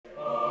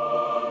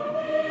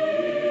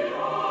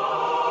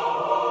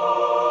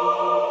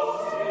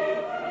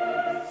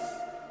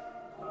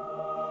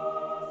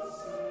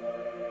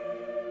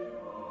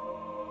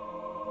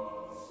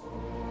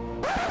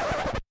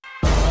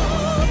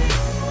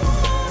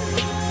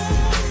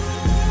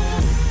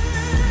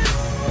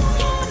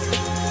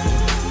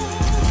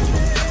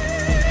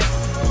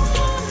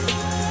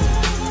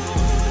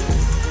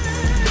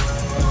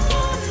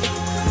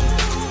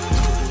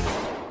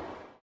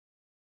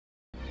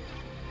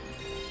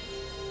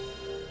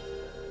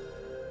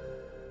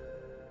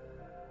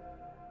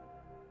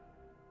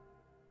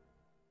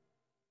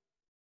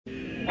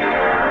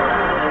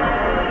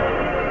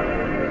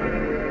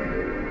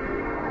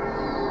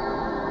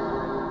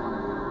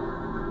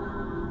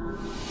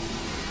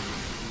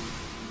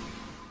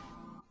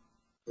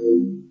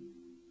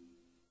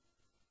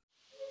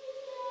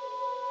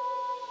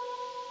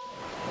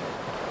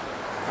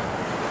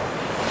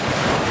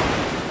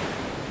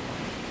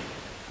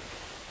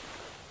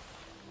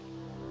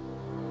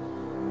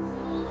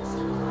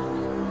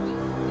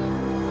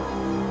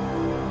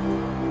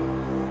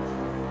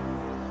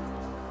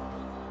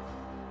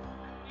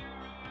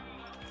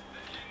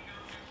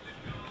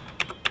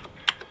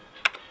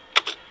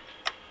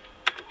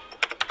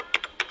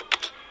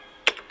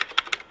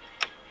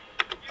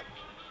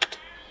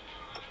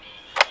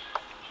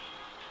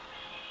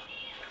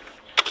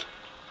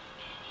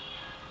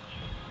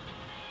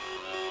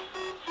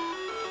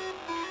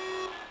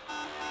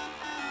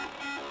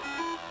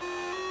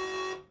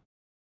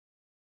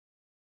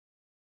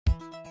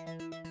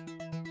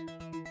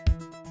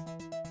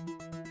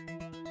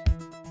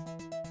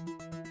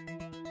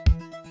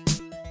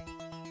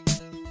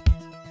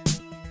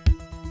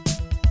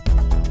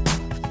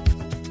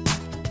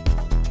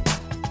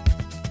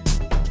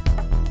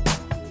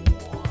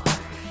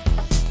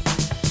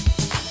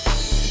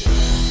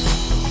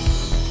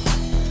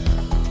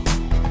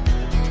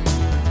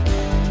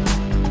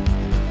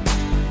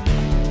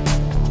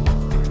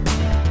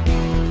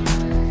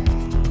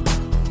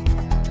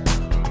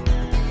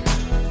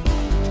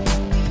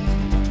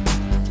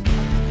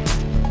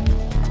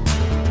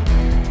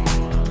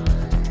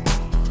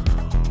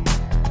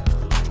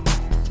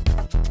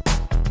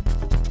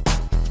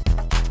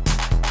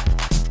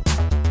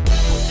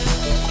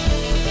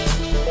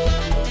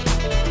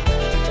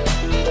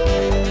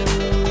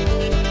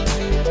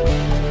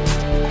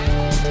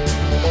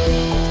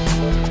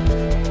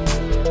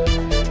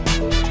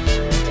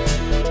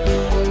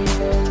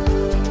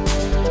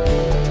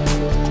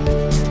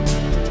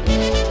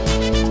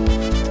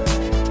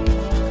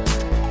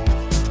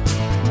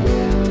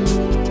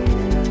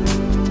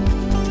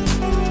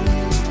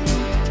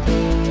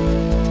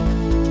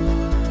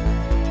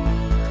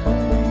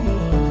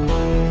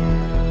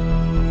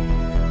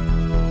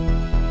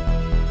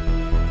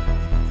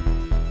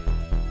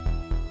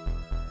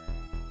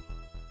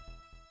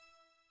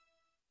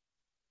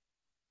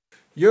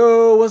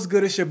Yo, what's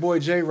good? It's your boy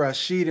Jay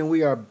Rashid, and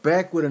we are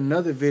back with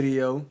another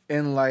video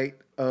in light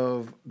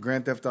of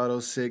Grand Theft Auto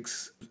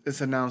 6. Its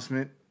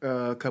announcement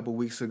a couple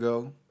weeks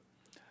ago.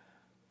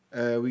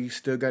 We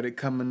still got it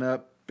coming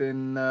up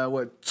in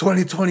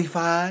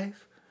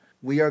 2025.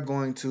 We are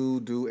going to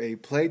do a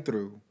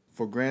playthrough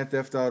for Grand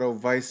Theft Auto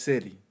Vice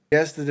City.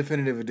 Yes, the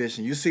definitive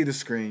edition. You see the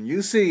screen.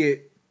 You see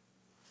it.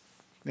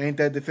 It ain't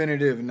that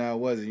definitive now,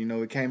 was it? You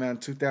know, it came out in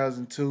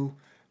 2002.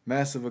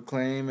 Massive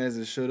acclaim, as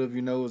it should have.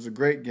 You know, it was a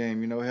great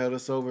game. You know, held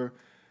us over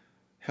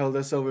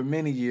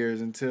many years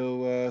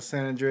until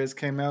San Andreas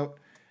came out.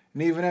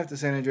 And even after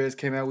San Andreas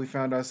came out, we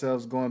found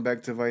ourselves going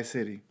back to Vice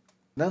City.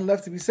 Nothing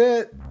left to be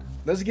said.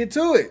 Let's get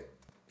to it.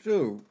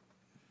 Shoot.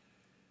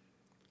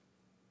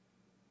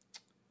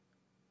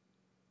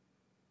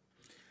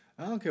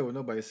 I don't care what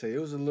nobody say.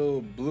 It was a little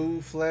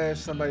blue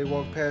flash. Somebody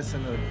walked past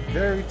in a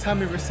very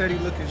Tommy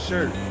Vercetti looking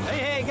shirt.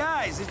 Hey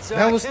guys, it's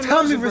that was Ken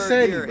Tommy Rosenberg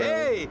Vercetti, here.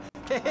 bro.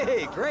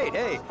 Hey, great,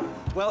 hey.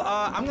 Well,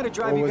 I'm gonna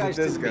drive you guys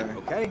to this the guy? meet,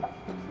 okay?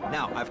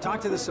 Now, I've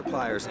talked to the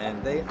suppliers,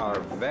 and they are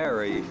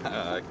very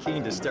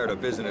keen to start a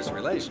business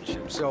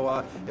relationship.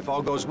 So, if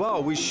all goes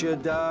well, we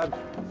should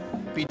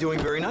be doing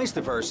very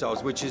nicely for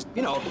ourselves, which is,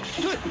 you know,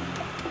 good.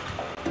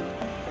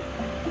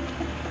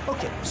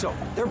 Okay, so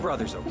they're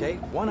brothers, okay?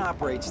 One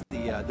operates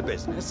the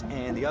business,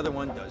 and the other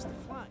one does the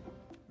flying.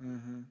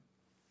 Mm-hmm.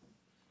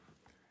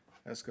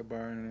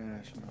 Escobar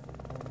International.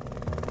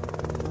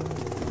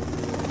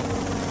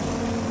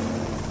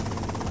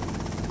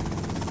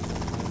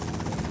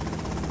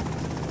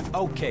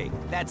 Okay,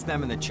 that's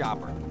them in the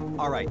chopper.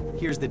 All right,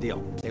 here's the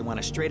deal. They want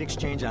a straight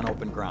exchange on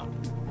open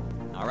ground.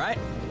 All right?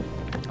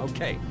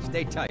 Okay,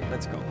 stay tight.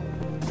 Let's go.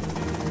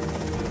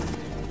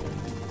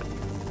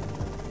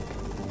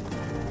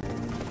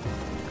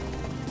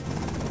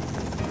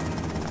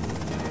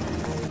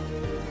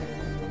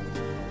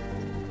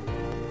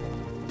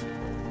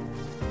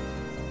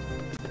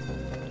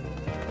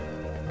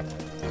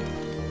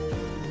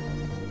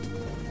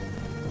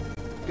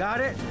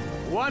 Got it?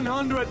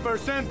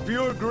 100%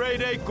 pure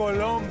grade A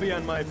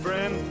Colombian, my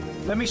friend.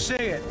 Let me see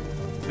it.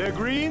 The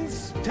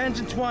greens? 10s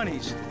and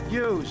 20s.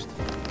 Used.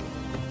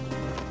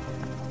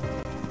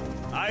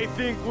 I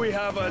think we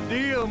have a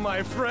deal,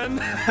 my friend.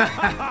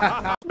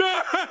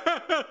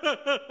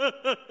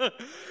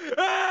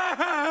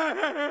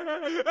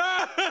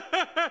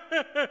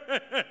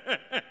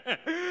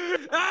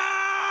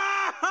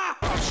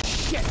 Oh,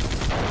 shit!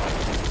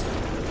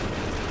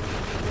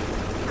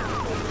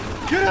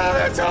 Get out of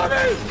there,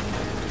 Tommy!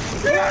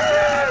 Get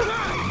out of there!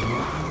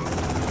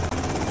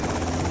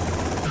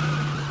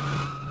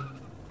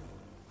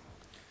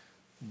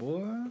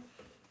 Boy,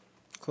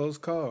 close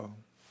call.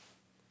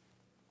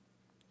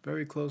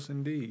 Very close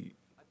indeed.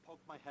 I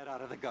poked my head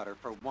out of the gutter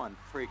for one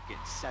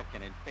freaking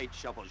second and fate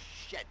shovels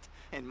shit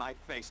in my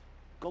face.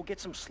 Go get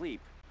some sleep.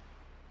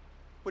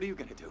 What are you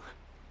gonna do?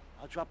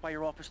 I'll drop by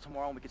your office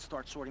tomorrow and we can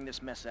start sorting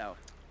this mess out.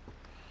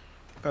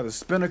 Got to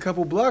spin a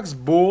couple blocks,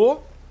 boy.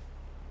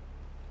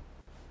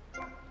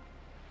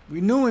 We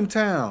new in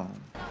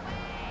town.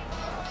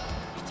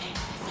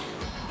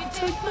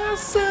 Take my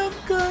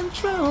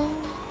self-control.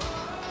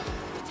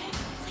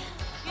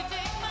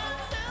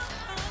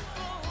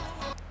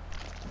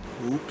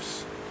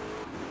 Oops.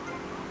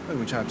 Look,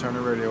 we trying to turn the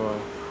radio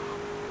off.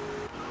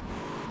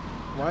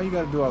 Why you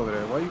gotta do all of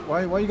that?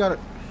 Why you gotta?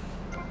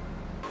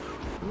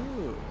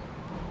 Ooh.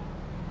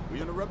 We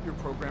interrupt your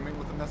programming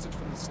with a message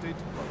from the State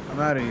Department. I'm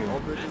out of here.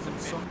 All bridges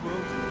and some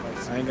roads in the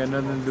Vice City I ain't got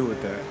nothing to do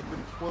with that. have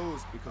been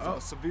closed because of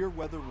a severe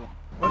weather warning.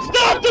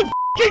 Stop the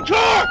f***ing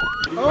car!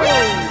 Oh!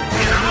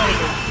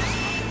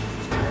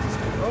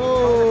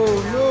 Oh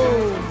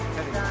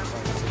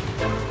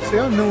no! See,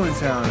 I'm new in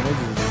town. They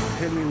just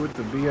hit me with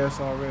the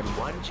BS already.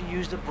 Why didn't you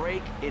use the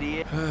brake,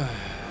 idiot?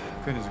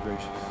 Goodness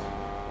gracious!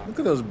 Look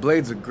at those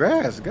blades of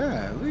grass,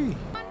 golly!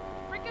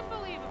 Freaking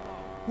believable.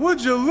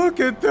 Would you look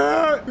at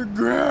that? The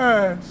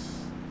grass.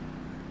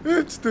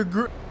 It's the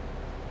grass.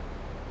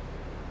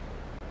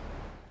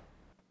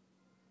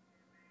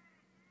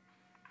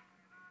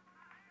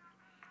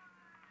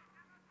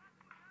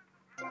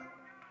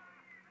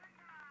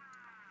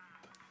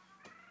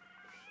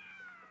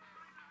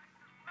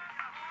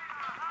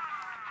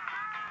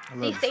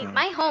 This ain't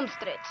my home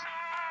stretch.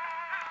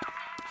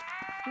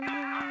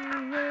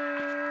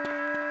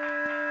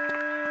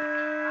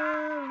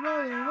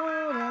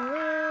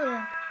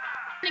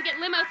 Gonna get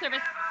limo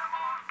service.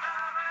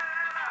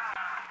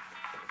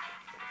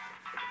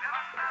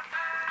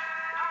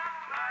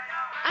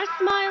 I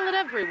smile at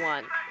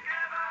everyone.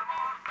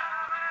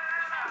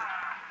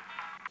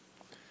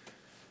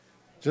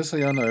 Just so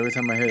y'all know, every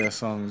time I hear that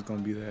song, it's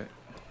gonna be that.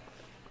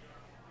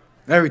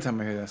 Every time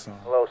I hear that song.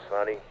 Hello,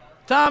 Sonny.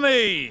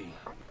 Tommy!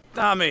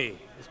 Tommy,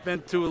 it's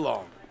been too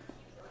long.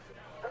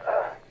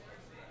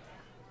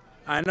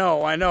 I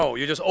know.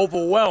 You're just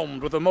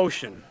overwhelmed with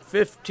emotion.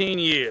 15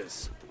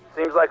 years.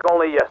 Seems like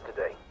only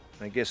yesterday.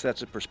 I guess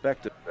that's a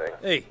perspective thing.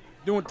 Hey,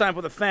 doing time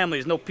for the family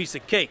is no piece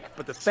of cake,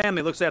 but the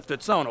family looks after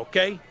its own,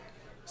 okay?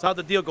 So how'd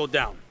the deal go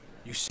down?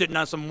 You sitting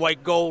on some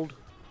white gold?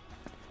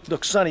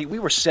 Look, Sonny, we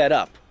were set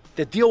up.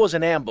 The deal was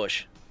an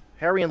ambush.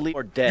 Harry and Lee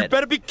are dead. You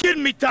better be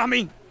kidding me,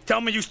 Tommy. Tell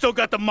me you still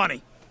got the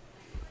money.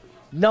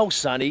 No,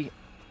 Sonny.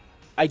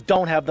 I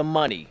don't have the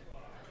money.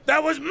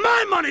 That was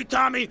my money,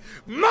 Tommy!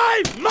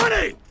 My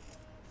money!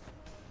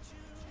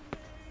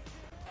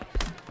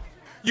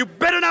 You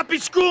better not be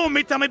screwing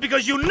me, Tommy,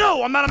 because you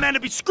know I'm not a man to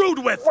be screwed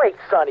with! Wait,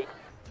 Sonny.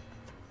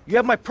 You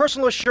have my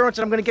personal assurance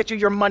that I'm gonna get you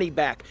your money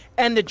back,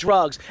 and the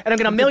drugs, and I'm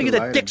gonna mail you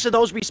the dicks of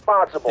those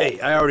responsible. Hey,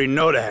 I already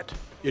know that.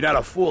 You're not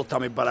a fool,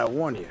 Tommy, but I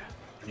warn you.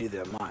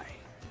 Neither am I.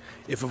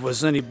 If it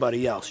was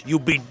anybody else,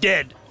 you'd be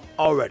dead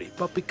already.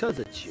 But because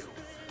it's you,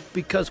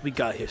 because we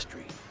got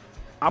history,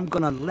 I'm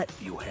gonna let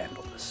you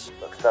handle this.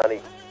 Look, Sonny,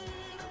 you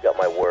got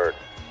my word.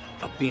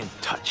 I'll be in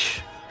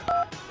touch.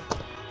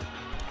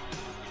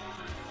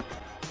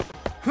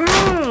 He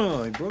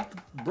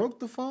broke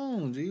the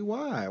phone, G.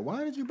 Why?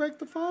 Why did you break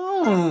the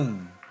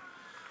phone?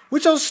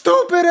 With your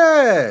stupid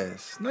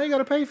ass. Now you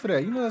gotta pay for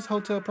that. You know that's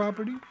hotel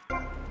property.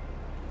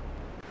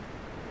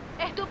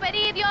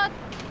 Estúpido idiot.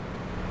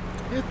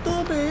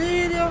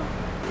 Estúpido idiot.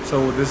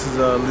 So this is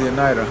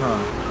Leonida,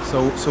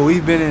 huh? So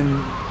we've been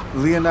in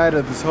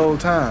Leonida this whole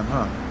time,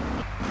 huh?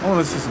 I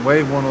wanna see some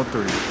Wave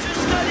 103.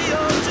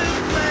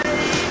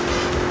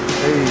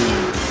 Hey.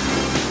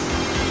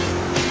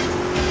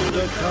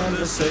 The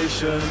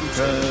conversation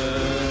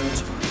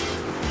turned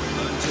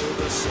until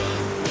the sun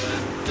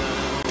went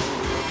down,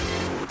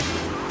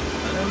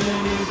 and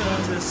many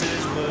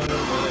promises were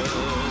heard.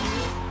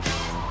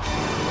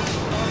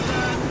 On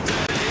that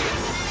day,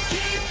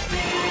 keep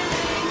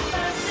feeling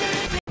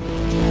passive.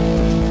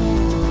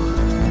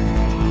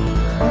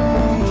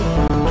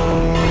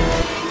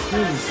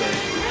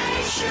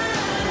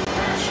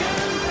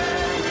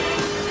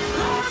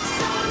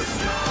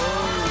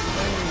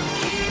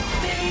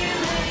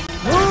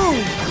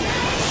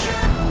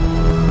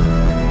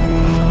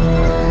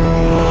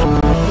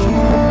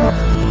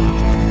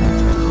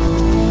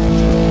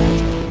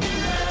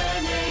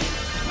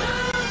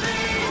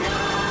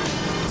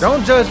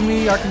 Don't judge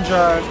me, I can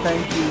drive,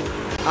 thank you.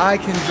 I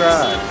can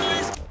drive.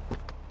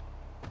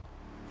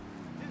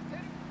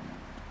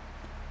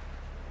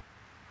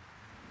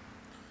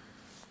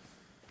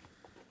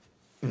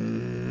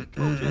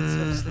 Get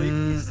some sleep,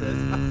 he says.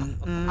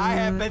 I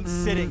have been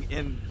sitting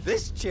in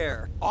this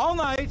chair all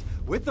night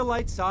with the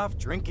lights off,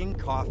 drinking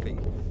coffee.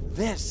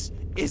 This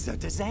is a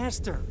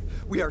disaster.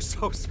 We are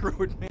so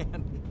screwed,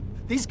 man.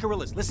 These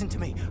gorillas, listen to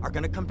me, are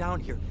gonna come down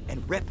here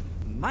and rip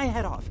my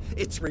head off.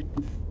 It's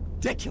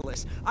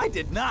ridiculous. I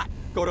did not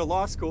go to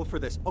law school for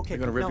this. Okay, They're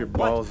gonna rip now your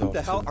balls what off,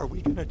 the hell too. are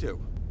we gonna do?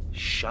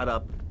 Shut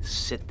up,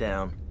 sit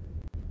down,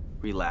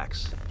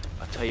 relax.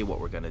 I'll tell you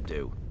what we're gonna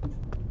do.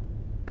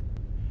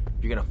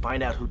 You're gonna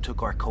find out who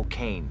took our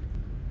cocaine,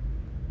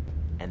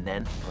 and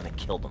then we're gonna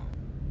kill them.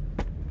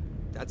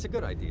 That's a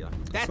good idea.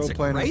 That's So a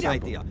plain and great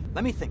simple. idea.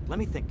 Let me think.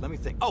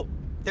 Oh,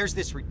 there's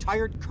this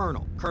retired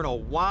colonel,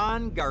 Colonel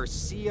Juan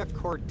Garcia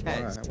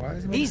Cortez. Why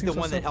is he making He's the it so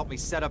one that simple? helped me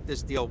set up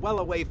this deal well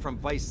away from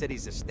Vice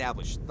City's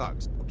established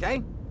thugs,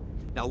 okay?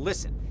 Now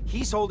listen,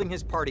 he's holding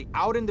his party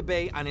out in the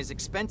bay on his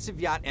expensive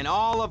yacht, and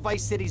all of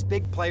Vice City's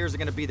big players are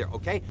gonna be there,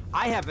 okay?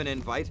 I have an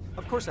invite.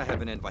 Of course I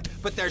have an invite.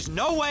 But there's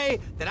no way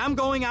that I'm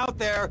going out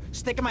there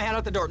sticking my head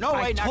out the door. No way,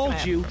 I not gonna told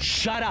happen. you,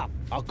 shut up.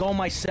 I'll go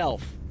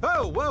myself.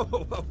 Oh, whoa,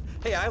 whoa, whoa.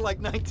 Hey, I like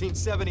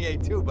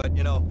 1978 too, but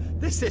you know,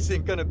 this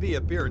isn't gonna be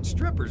a beer and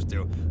strippers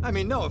do. I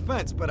mean, no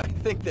offense, but I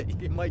think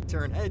that you might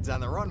turn heads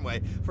on the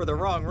runway for the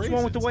wrong reasons. What's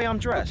wrong with the way I'm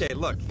dressed? Okay,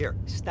 look, here,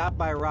 stop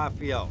by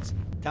Raphael's.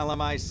 Tell him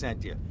I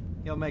sent you.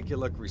 He'll make you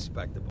look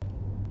respectable.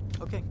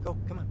 Okay, go,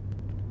 come on.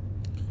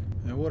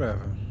 Yeah,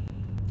 whatever.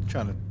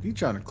 You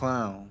trying to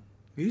clown.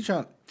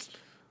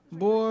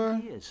 Boy.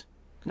 He is.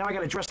 Now I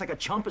gotta dress like a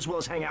chump as well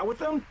as hang out with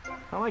them?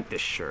 I like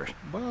this shirt.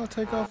 Boy, I'll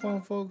take off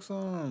on folks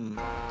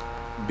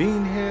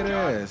bean head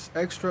ass,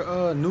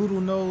 extra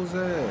noodle nose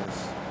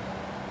ass,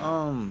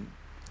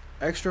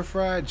 extra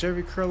fried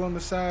Jerry curl on the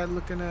side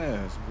looking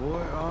ass,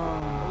 boy.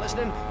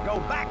 Listening, go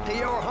back to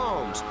your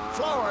homes.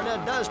 Florida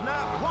does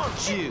not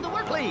want you.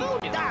 Please,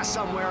 die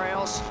somewhere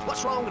else.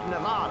 What's wrong with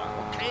Nevada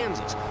or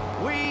Kansas?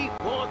 We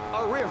want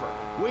a river.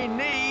 We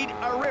need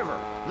a river.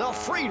 The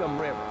Freedom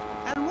River.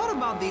 And what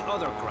about the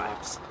other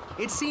crimes?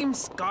 It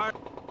seems scarred.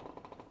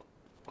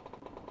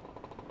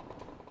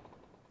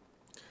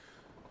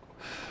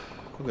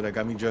 Look at that,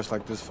 got me dressed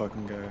like this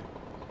fucking guy.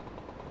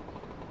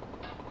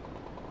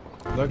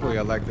 Luckily,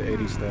 I like the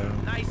 80s style.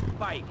 Nice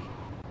bike.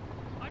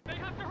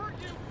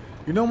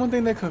 You know, one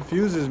thing that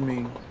confuses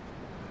me,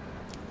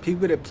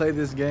 people that play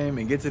this game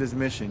and get to this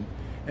mission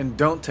and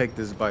don't take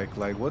this bike.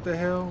 Like, what the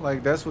hell?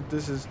 Like, that's what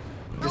this is.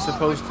 It's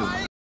supposed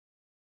to.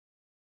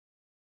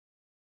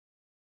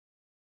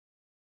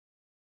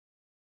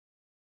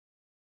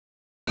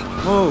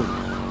 Move.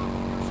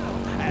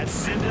 At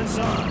Sin &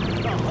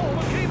 Son, the home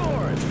of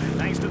keyboards.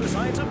 Thanks to the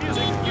science of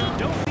music, you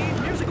don't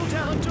need musical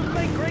talent to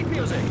make great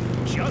music.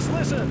 Just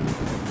listen.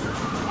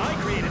 I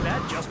created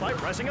that just by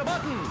pressing a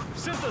button.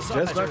 Synthesizers.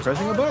 Just by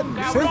pressing a button.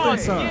 Now,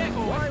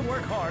 Synthesizer. why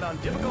work hard on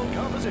difficult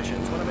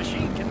compositions when a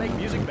machine can make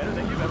music better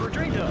than you've ever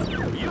dreamed of?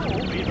 You'll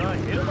be the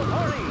hit of the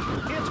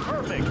party. It's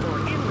perfect for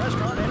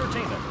in-restaurant entertainment.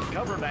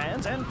 cover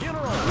bands, and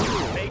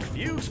funerals. Make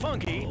fugues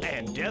funky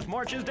and death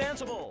marches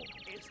danceable.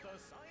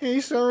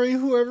 Hey, sorry,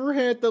 whoever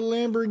had the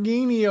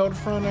Lamborghini out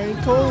front, I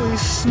totally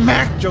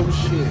smacked your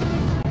shit.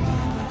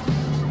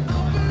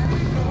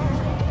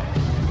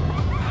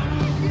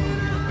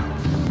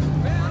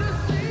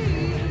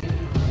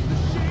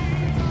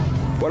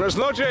 Buenas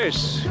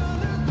noches.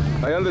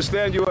 I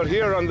understand you are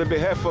here on the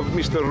behalf of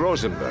Mr.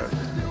 Rosenberg.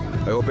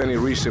 I hope any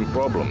recent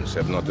problems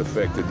have not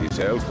affected his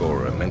health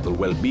or mental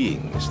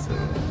well-being, Mr.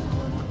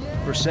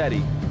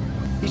 Versetti.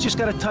 He's just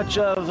got a touch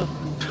of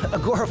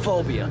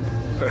agoraphobia.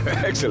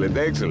 Excellent,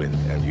 excellent.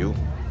 And you?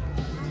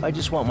 I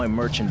just want my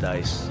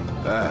merchandise.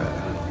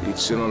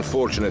 It's an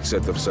unfortunate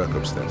set of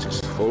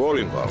circumstances for all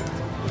involved.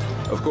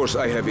 Of course,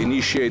 I have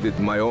initiated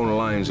my own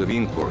lines of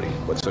inquiry,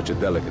 but such a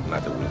delicate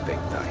matter will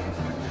take time.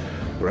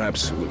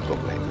 Perhaps we'll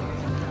talk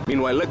later.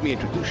 Meanwhile, let me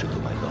introduce you to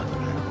my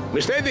daughter.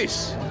 Miss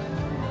Davis!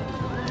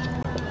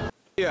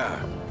 Yeah,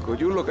 could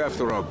you look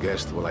after our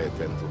guest while I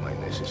attend to my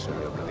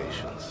necessary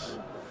obligations?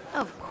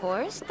 Of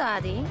course,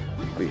 Daddy.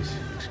 Please,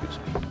 excuse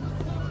me.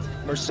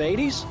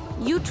 Mercedes?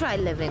 You try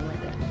living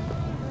with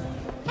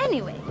it.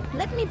 Anyway,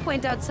 let me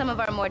point out some of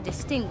our more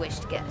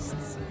distinguished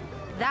guests.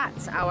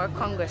 That's our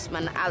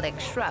Congressman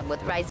Alex Shrub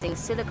with Rising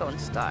Silicone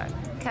Star,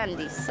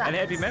 Candy Sykes. And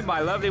have you met my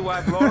lovely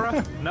wife,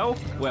 Laura? No?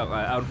 Well,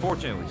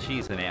 unfortunately,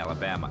 she's in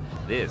Alabama.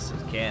 This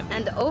is Candy.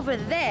 And over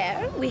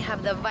there, we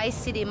have the Vice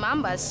City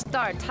Mamba's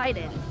star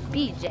titan,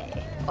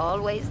 BJ.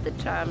 Always the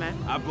charmer.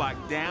 I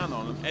blocked down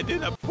on him, and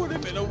then I put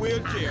him in a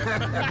wheelchair.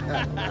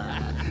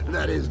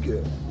 That is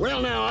good.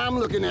 Well, now, I'm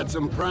looking at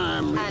some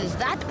prime... And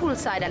that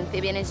poolside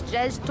amphibian is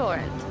Jez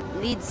Torrent,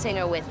 lead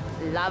singer with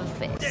Love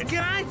Fist.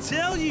 Can I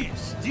tell you,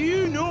 do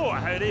you know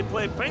how they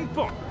play ping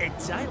pong?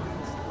 It's silent.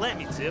 Let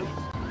me tell you.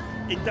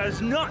 It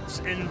does not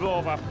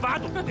involve a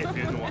paddle, if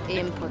you know.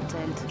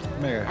 Impotent.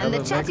 And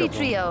the chatty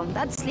trio,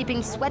 that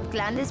sleeping sweat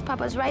gland is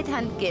Papa's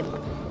right-hand gimp,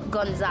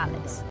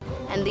 Gonzalez.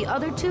 And the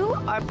other two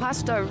are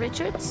Pastor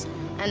Richards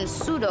and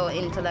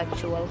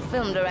pseudo-intellectual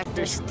film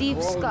director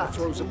Steve Scott.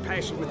 Throws a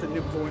passion with the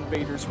Nympho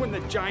invaders when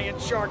the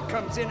giant shark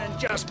comes in and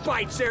just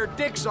bites their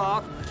dicks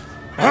off.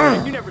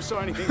 You never saw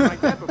anything like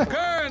that before.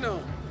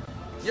 Colonel,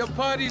 your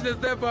party's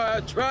as ever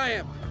a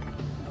triumph.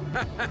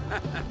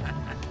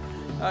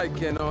 I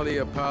can only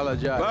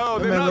apologize. Oh,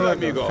 de nada,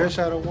 amigo. Fish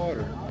out of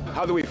water.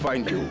 How do we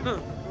find you?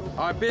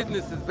 Our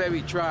business is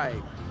very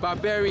trying.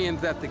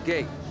 Barbarians at the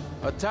gate.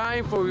 A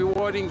time for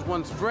rewarding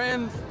one's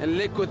friends and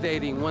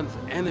liquidating one's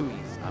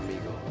enemies,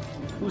 amigo.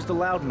 Who's the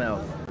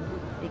loudmouth?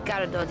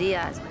 Ricardo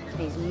Diaz.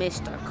 He's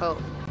Mr.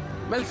 Code.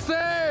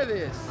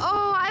 Mercedes!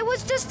 Oh, I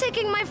was just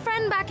taking my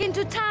friend back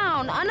into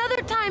town.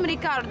 Another time,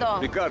 Ricardo.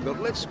 Ricardo,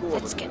 let's go.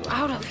 Let's get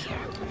out of here.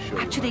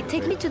 Actually,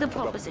 take me to the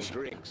pole position.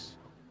 Drinks.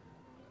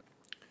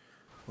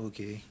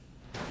 Okay.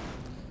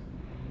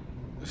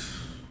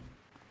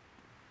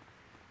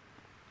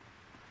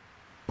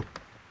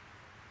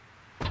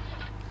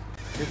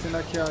 Get in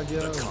IKEA,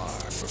 yo.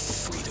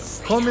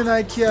 Come in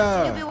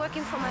IKEA. You'll be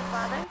working for my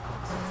father?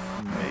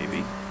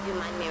 Maybe. You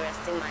mind me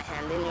resting my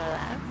hand in your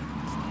lap?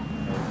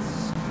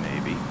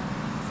 Maybe.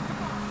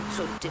 It's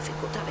so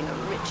difficult having a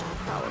rich and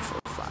powerful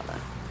father.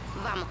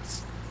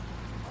 Vamos.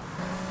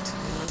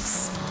 It's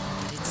small,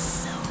 but it's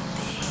so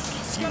big.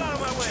 Get out of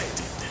my way!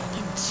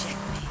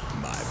 Inject me.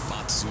 My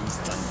Matsu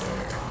Thunder.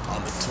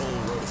 On the toll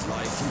road of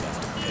life, you have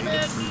to pay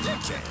the food you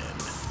can.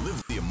 Live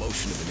the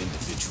emotion of an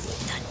individual.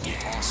 The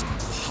awesome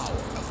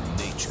power of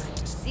nature.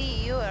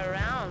 See you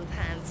around,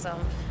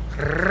 handsome.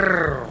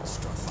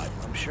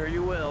 I'm sure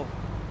you will.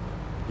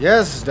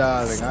 Yes,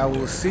 darling. I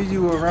will see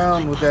you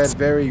around with that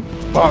very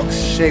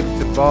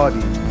box-shaped body.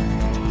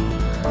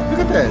 Look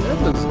at that.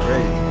 That looks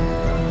great.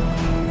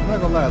 I'm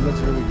not gonna lie, it looks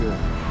really good.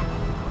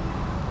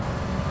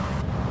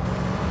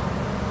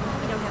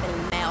 We don't have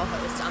any male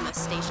hosts on this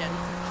station.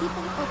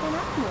 People open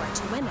up more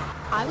to women.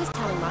 I was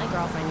telling my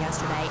girlfriend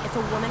yesterday, if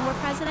a woman were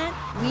president,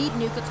 we'd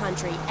nuke a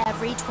country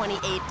every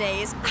 28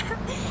 days.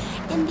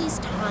 In these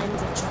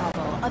times of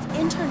trouble, of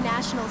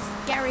international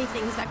scary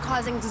things that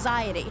cause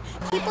anxiety,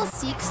 people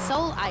seek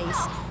soul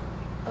ice.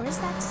 Or is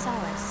that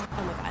solace?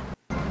 Oh my god.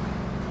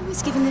 I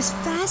was given this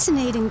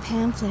fascinating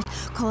pamphlet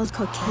called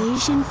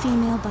Caucasian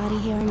Female Body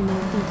Hair in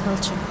American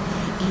Culture.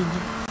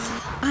 Amy,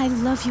 I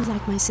love you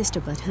like my sister,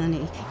 but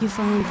honey, you've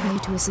fallen prey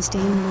to a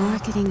sustained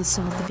marketing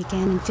assault that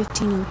began in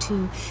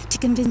 1502 to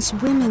convince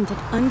women that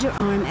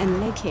underarm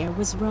and leg hair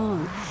was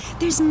wrong.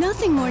 There's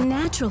nothing more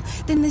natural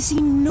than this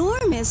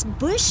enormous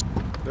bush.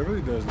 That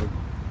really does look,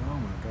 oh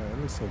my god, it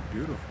looks so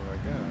beautiful.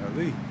 Like, God,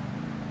 Ali.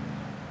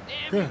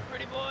 Damn you,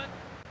 pretty boy.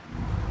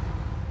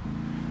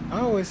 I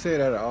always say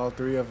that of all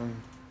three of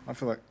them. I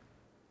feel like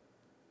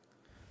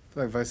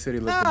Vice City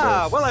looked the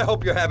best. Well, I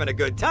hope you're having a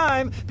good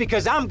time,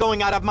 because I'm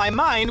going out of my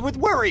mind with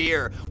worry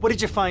here. What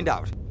did you find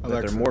out? That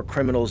there are more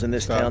criminals in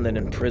this town than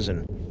in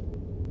prison.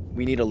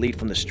 We need a lead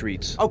from the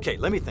streets. Okay,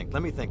 let me think.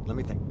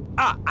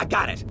 Ah, I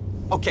got it.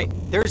 Okay,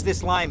 there's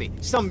this limey,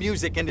 some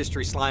music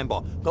industry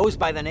slimeball. Goes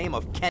by the name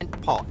of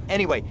Kent Paul.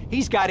 Anyway,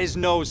 he's got his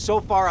nose so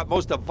far up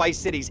most of Vice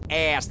City's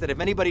ass that if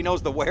anybody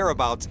knows the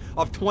whereabouts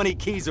of 20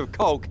 keys of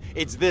coke,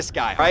 it's this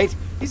guy, right?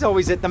 He's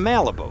always at the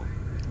Malibu.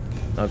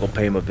 I'll go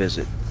pay him a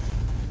visit.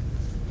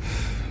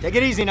 Take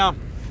it easy now.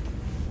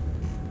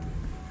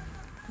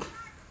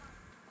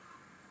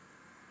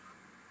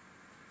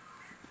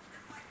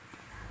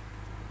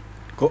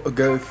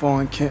 Go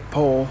find Kent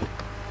Paul.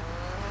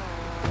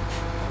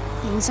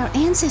 It was our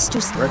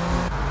ancestors.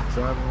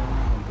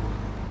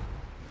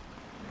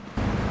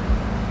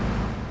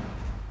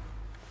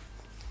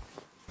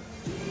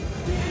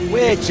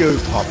 Where'd you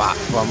pop up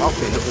from? I've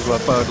been looking for a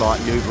bird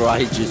like you for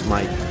ages,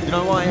 mate. You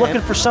know why I am?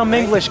 Looking for some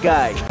English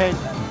guy. Kent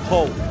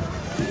Paul.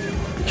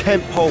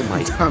 Kent Paul,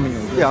 mate.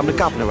 Yeah, I'm the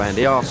governor around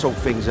here. I'll sort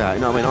things out.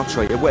 You know what I mean? I'll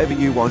treat you. Whatever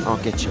you want, I'll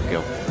get you,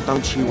 girl.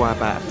 Don't you worry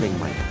about a thing,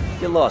 mate.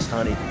 Get lost,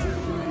 honey.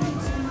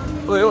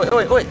 Oi, oi,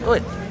 oi, oi,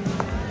 oi.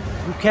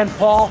 You Kent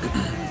Paul?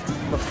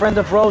 I'm a friend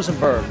of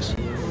Rosenberg's.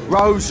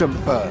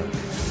 Rosenberg.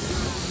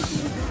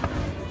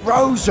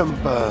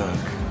 Rosenberg.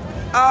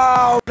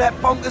 Oh, that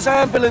bonkers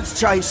ambulance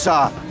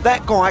chaser.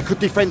 That guy could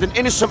defend an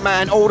innocent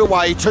man all the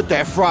way to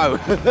death row.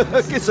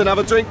 Get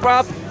another drink,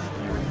 bruv.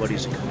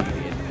 Everybody's a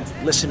comedian.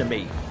 Listen to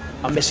me.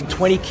 I'm missing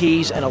 20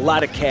 keys and a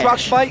lot of cash.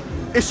 Drugs, mate?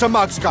 It's a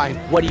mug's game.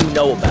 What do you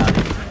know about it?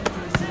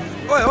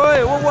 Oi,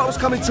 oi, well, what I was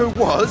coming to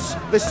was,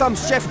 there's some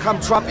chef come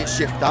trumpet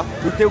shifter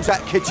who deals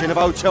that kitchen of a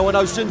hotel on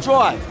Ocean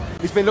Drive.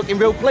 He's been looking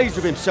real pleased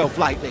with himself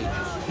lately.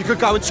 You could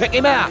go and check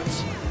him out.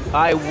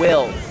 I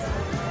will.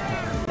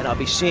 And I'll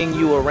be seeing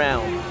you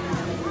around.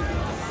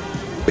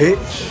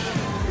 Bitch.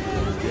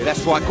 Yeah,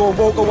 that's right. Go and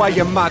walk away,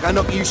 you mug. I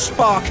knock you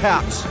spark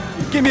out.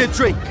 Give me a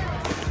drink.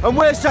 And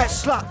where's that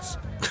slut?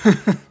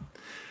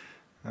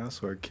 I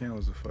swear Ken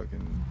was a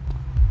fucking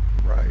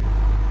riot.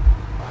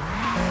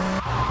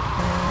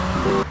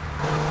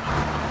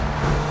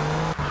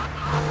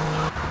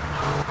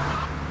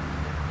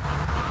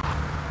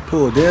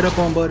 Pull dead up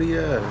on buddy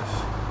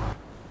ass.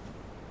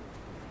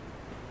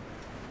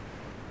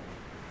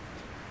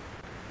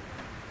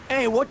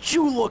 Hey, what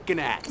you looking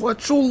at?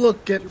 What you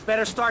looking? You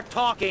better start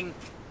talking.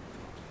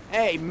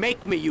 Hey,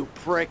 make me, you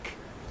prick.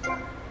 Do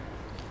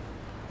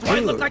I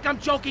look like I'm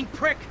joking,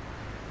 prick?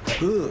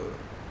 Kick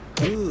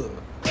him.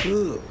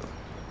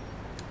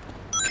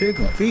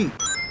 Feet.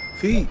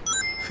 Feet.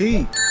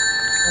 Feet.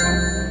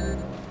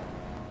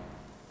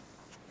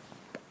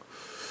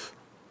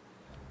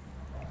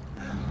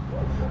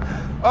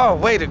 Oh,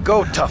 way to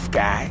go, tough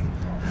guy.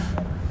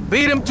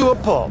 Beat him to a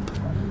pulp.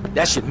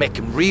 That should make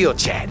him real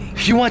chatty.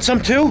 You want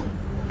some too?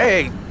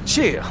 Hey,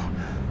 chill.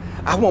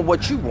 I want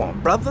what you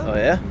want, brother. Oh,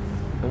 yeah?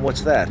 And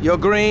what's that? Your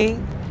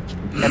green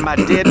and my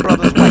dead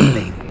brother's white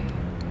lady.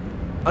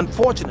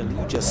 Unfortunately,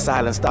 you just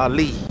silenced our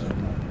lead.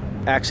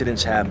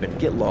 Accidents happen.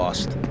 Get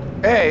lost.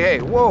 Hey,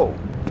 hey, whoa.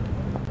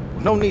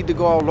 No need to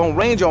go all long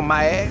range on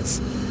my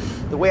ass.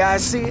 The way I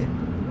see it,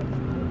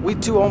 we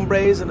two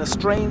hombres in a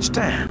strange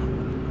town.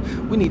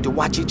 We need to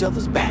watch each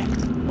other's back.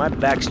 My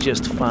back's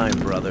just fine,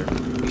 brother.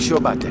 You sure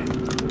about that?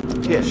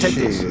 Here, take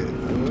this.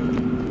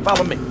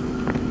 Follow me.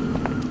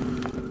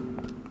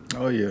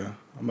 Oh yeah,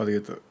 I'm about to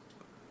get the.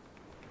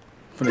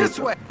 This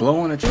way.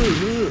 Blowing at you.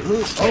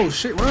 Oh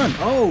shit, run!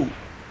 Oh.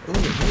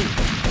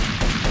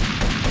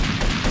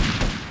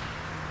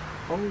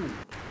 Oh.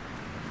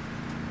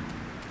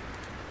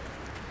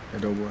 Hey,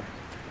 dope boy.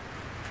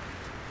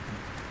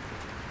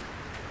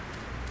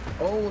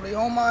 Oh, they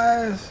on my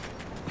ass.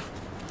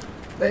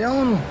 They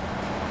on him.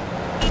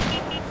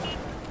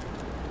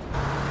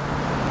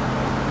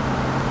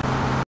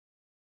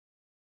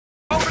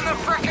 Open the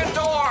frickin'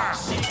 door!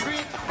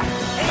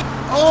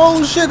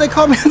 Oh shit, they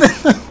caught me in the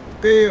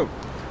damn.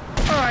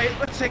 Alright,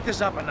 let's take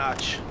this up a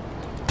notch.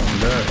 Oh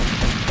god.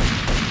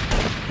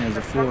 Hands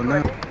are full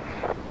now.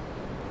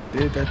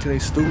 Did that to they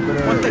stupid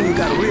ass. One thing you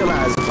gotta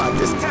realize about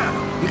this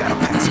town, you gotta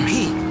pack some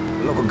heat.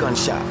 The local gun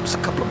shop's a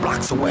couple of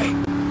blocks away.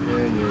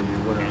 Yeah,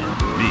 whatever.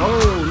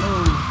 Oh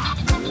no.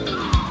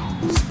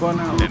 Spun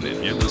out. And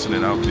if you're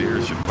listening out there,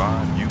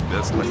 Siobhan, you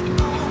best let it.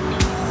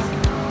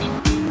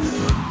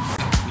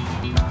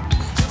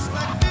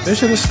 They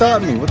should have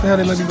stopped me. What the hell,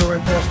 they let me go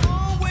right past it?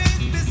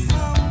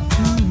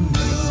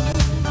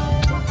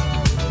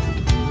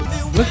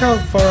 Look how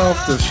far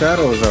off the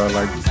shadows are.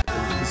 Like,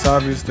 it's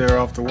obvious they're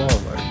off the wall.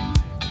 Like,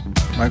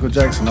 Michael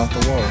Jackson off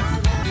the wall.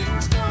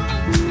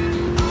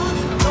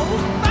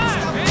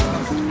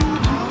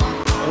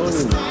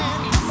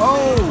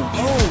 Oh.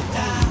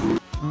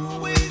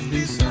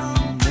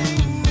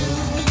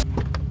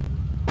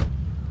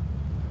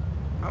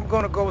 I'm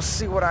gonna go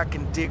see what I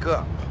can dig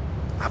up.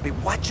 I'll be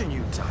watching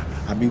you, Tommy.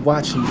 I'll be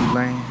watching you,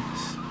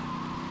 Lance.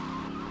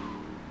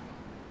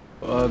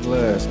 Ugly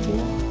ass,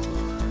 boy.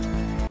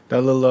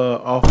 That little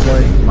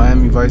off-white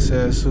Miami Vice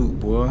ass suit,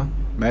 boy.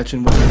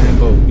 Matching with the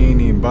Lambo. You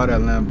ain't even bought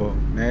that Lambo.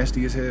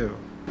 Nasty as hell.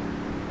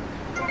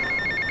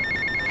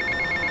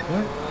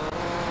 What?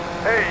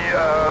 Hey,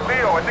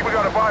 Leo, I think we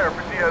got a buyer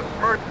for CS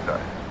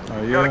merchandise. Oh,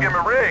 yeah? You gotta give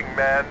him a ring,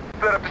 man.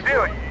 Set up the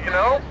deal, you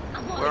know?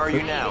 Where are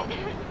you now?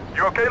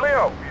 You okay,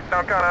 Leo? You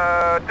sound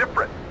kinda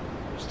different.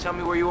 Just tell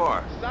me where you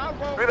are.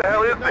 Who the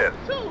hell is this?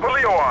 Put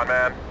Leo on,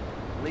 man.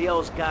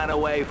 Leo's gone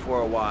away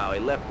for a while. He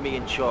left me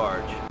in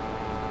charge.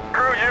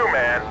 Screw you,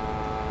 man.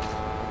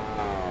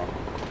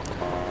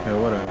 Yeah,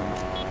 whatever.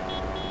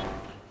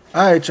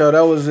 Alright, y'all,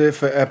 that was it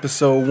for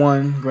episode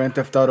 1, Grand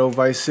Theft Auto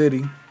Vice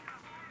City.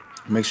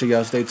 Make sure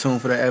y'all stay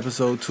tuned for that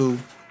episode 2. You know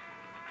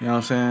what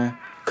I'm saying?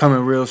 Coming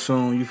real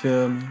soon, you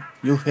feel me?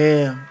 You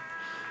feel me?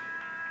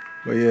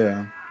 But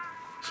yeah,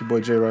 it's your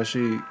boy J.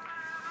 Rashid.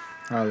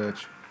 Holla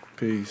at you.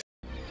 Peace.